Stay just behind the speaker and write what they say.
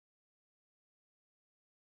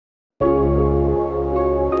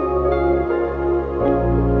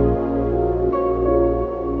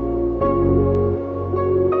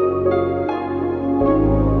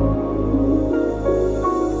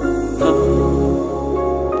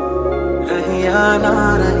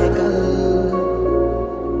ना रहे कल,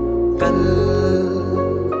 कल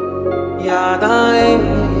याद आए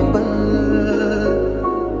पल,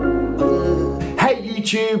 पल। Hey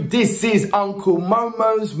YouTube, this is Uncle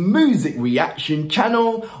Momo's music reaction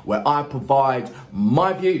channel where I provide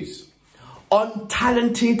my views on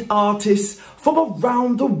talented artists from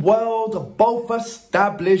around the world, both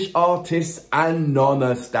established artists and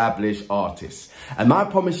non-established artists. And I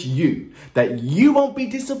promise you that you won't be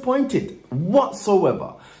disappointed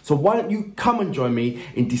whatsoever. So why don't you come and join me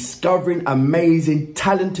in discovering amazing,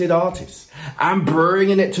 talented artists and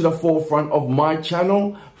bringing it to the forefront of my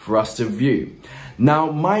channel for us to view.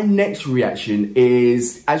 Now, my next reaction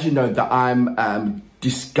is, as you know, that I'm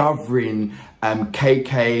discovering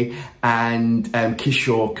KK and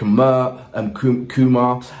Kishore Kumar,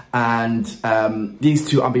 and these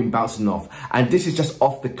two I've been bouncing off, and this is just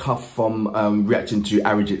off the cuff from reacting to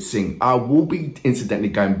Arijit Singh. I will be incidentally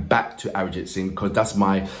going back to Arijit Singh because that's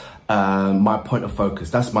my my point of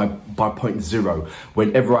focus. That's my point zero.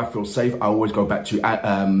 Whenever I feel safe, I always go back to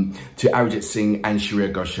Arijit Singh and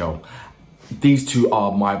Shreya Ghoshal. These two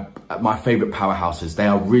are my favorite powerhouses. They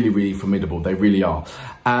are really, really formidable. They really are.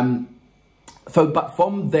 But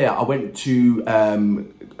from there, I went to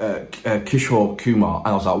Kishore Kumar, and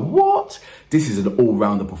I was like, what? This is an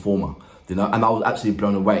all-rounder performer, you know, and I was absolutely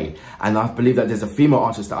blown away. And I believe that there's a female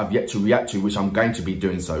artist that I've yet to react to, which I'm going to be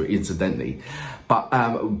doing so, incidentally. But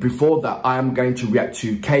before that, I am going to react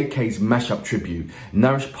to KK's mashup tribute,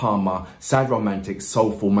 Naresh Parmar, Sad Romantic,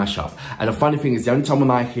 Soulful Mashup. And the funny thing is, the only time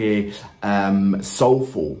when I hear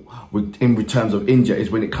soulful in terms of India is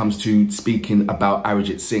when it comes to speaking about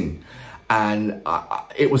Arijit Singh. And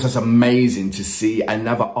it was just amazing to see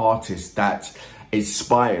another artist that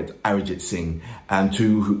inspired Arijit Singh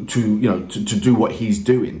to do what he's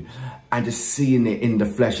doing, and just seeing it in the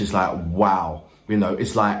flesh is like, wow. You know,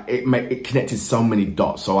 it's like it connected so many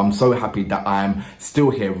dots. So I'm so happy that I am still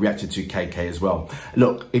here reacting to KK as well.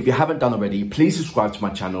 Look, if you haven't done already, please subscribe to my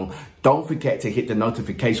channel. Don't forget to hit the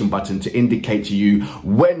notification button to indicate to you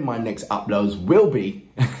when my next uploads will be.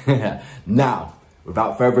 Now,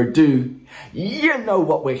 without further ado, you know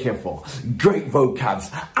what we're here for. Great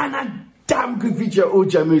vocabs and a damn good video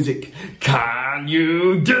audio music. Can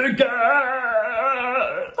you dig it?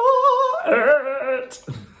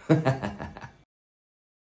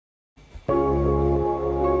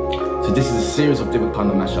 So this is a series of different kind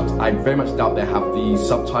of mashups. I very much doubt they have the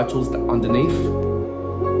subtitles underneath.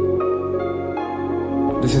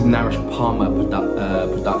 This is Naresh Parmar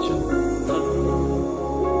production.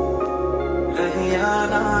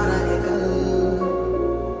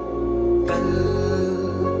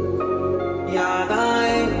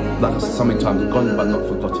 Like I said so many times, gone but not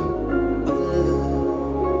forgotten.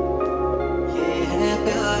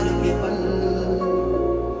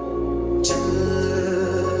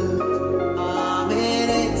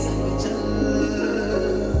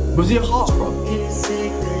 Was he a heartthrob?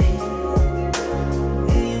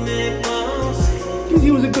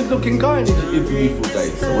 He was a good looking guy in his youthful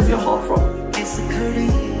days, so was he a heartthrob?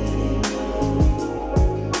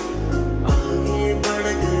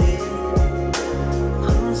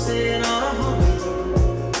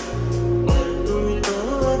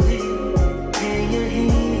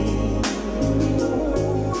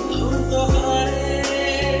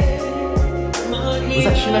 Was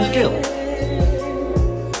that Shina's Gill?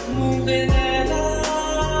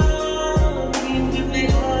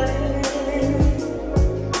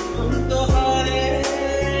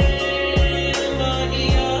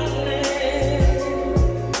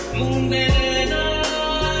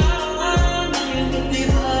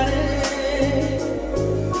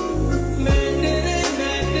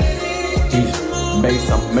 He's made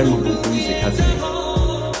some memorable music, hasn't he?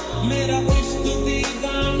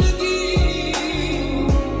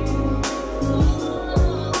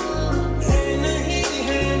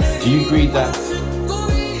 Do you agree that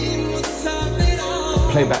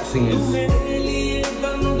playback singers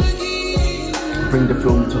bring the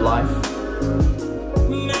film to life?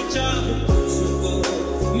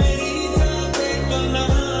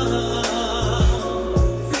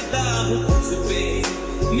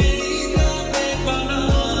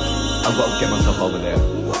 I've got to get myself over there.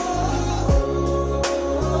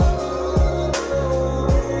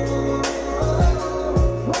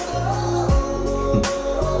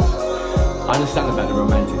 I understand about the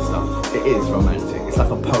romantic stuff. It is romantic. It's like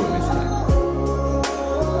a poem, isn't it?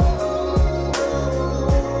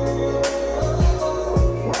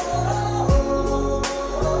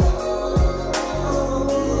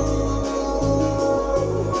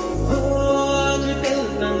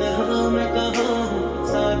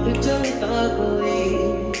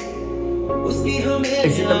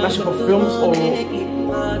 Is it the mashup of films or?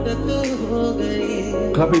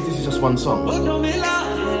 Can I believe this is just one song?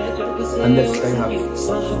 Unless they have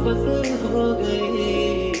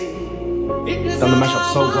done the mashup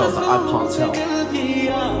so well that I can't tell.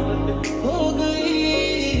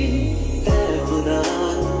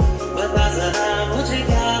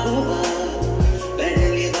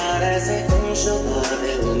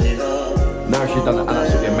 Naresh, you've done an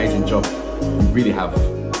absolutely amazing job. You really have.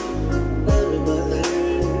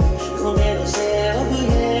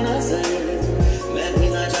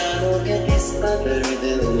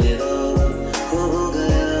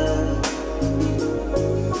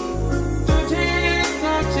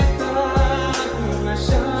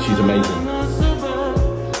 She's amazing.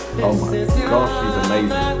 Oh my gosh, she's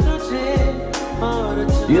amazing.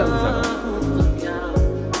 You understand?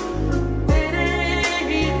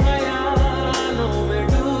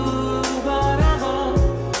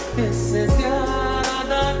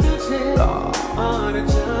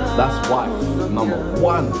 That's wife number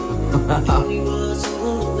one.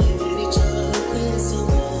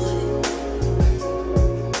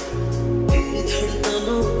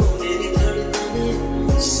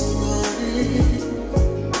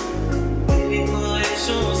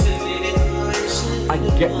 I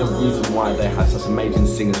get the reason why they have such amazing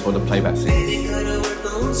singers for the playback singers.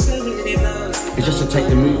 It's just to take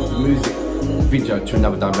the music video to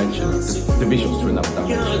another dimension, the visuals to another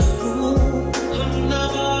dimension.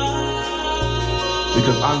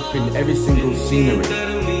 Because I'm feeling every single scenery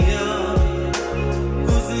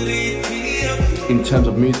in terms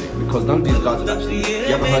of music, because none of these guys have actually,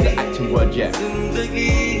 you haven't heard the acting word yet.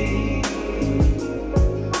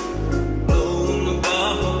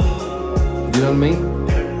 You know what I mean?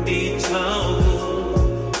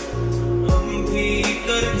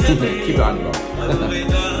 Keep it on, bro.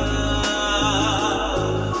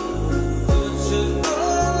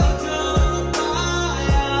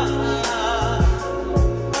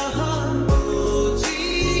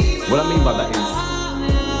 What I mean by that is,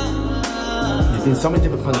 there's been so many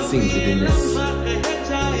different kinds of scenes within this.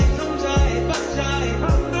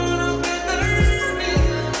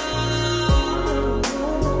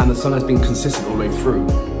 And the song has been consistent all the way through.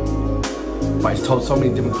 But it's told so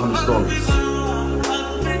many different kinds of stories.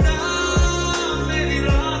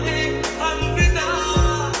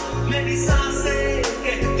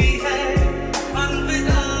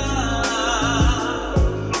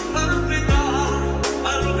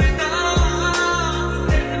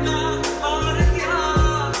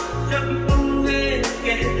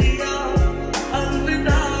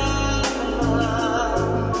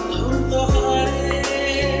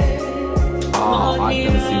 I've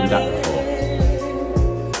never seen that before.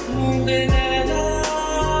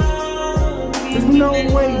 There's no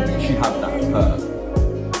way you should have that heard.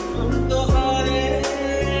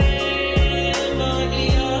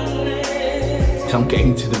 So I'm getting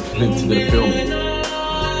into the film.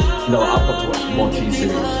 No, I've got to watch more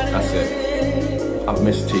T-series. That's it. I've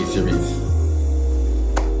missed T-series.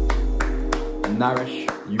 Naresh,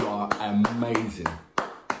 you are amazing.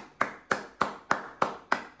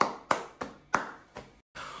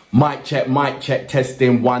 Mic check,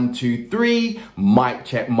 testing 1, 2, 3. Mic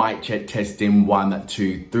check, testing 1,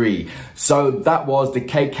 2, 3. So that was the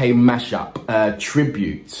KK mashup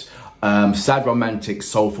tribute, sad romantic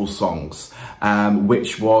soulful songs,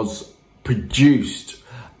 which was produced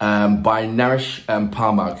by Naresh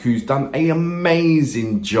Parmar, who's done an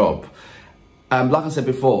amazing job. Like I said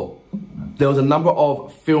before, there was a number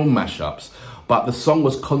of film mashups, but the song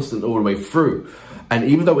was constant all the way through. And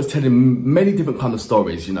even though it was telling many different kind of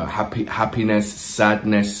stories, you know, happiness,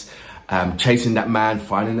 sadness, chasing that man,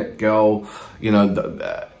 finding that girl, you know,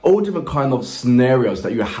 all different kind of scenarios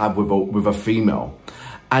that you have with a female.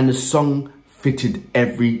 And the song fitted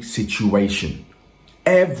every situation.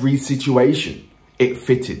 Every situation, it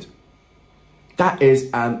fitted. That is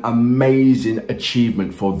an amazing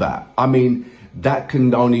achievement for that. I mean, that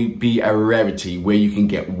can only be a rarity where you can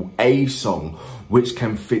get a song which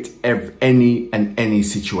can fit any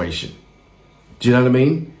situation. Do you know what I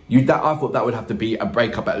mean? I thought that would have to be a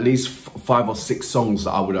breakup, at least 5 or 6 songs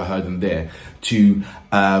that I would have heard in there to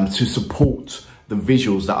support the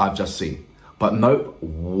visuals that I've just seen. But no,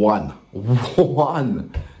 one.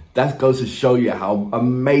 That goes to show you how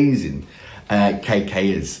amazing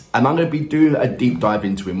KK is. And I'm going to be doing a deep dive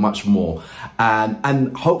into it much more.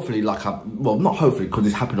 And hopefully, well, not hopefully, because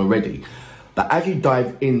it's happened already, But as you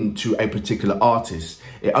dive into a particular artist,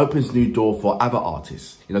 it opens new door for other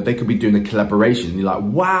artists. You know, they could be doing a collaboration and you're like,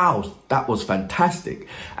 wow, that was fantastic.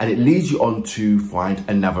 And it leads you on to find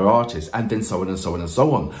another artist, and then so on and so on and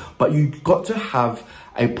so on. But you've got to have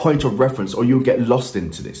a point of reference or you'll get lost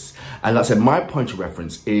into this. And like I said, my point of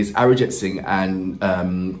reference is Arijit Singh and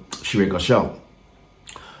Shreya Ghoshal.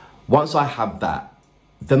 Once I have that,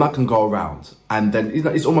 then I can go around, and then, you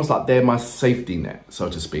know, it's almost like they're my safety net, so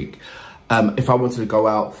to speak. If I wanted to go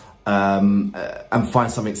out and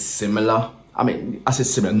find something similar, I mean, I said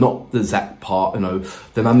similar, not the exact part, you know,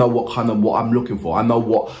 then I know what I'm looking for. I know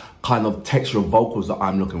what kind of textural vocals that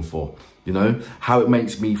I'm looking for, you know, how it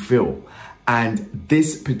makes me feel. And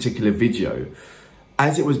this particular video,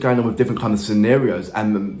 as it was going on with different kind of scenarios,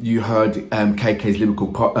 and you heard KK's lyrical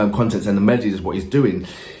contents and the melodies is what he's doing,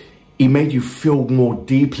 he made you feel more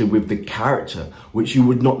deeply with the character, which you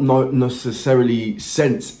would not necessarily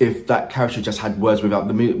sense if that character just had words without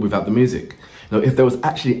the music. You know, if there was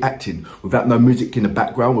actually acting without no music in the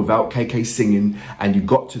background, without KK singing, and you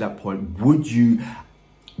got to that point, would you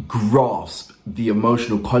grasp the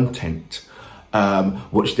emotional content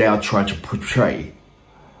which they are trying to portray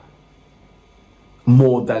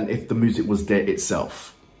more than if the music was there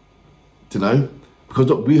itself? Do you know? Because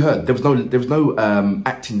look, we heard there was no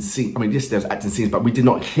acting scene. I mean, yes, there's acting scenes, but we did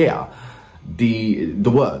not hear the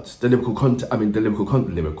words, the lyrical content. I mean,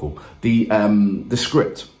 the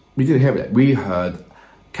script. We didn't hear it. We heard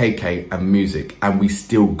KK and music, and we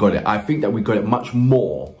still got it. I think that we got it much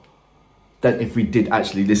more than if we did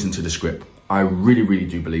actually listen to the script. I really, really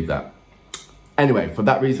do believe that. Anyway, for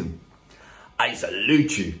that reason, I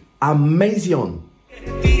salute you. Amazing.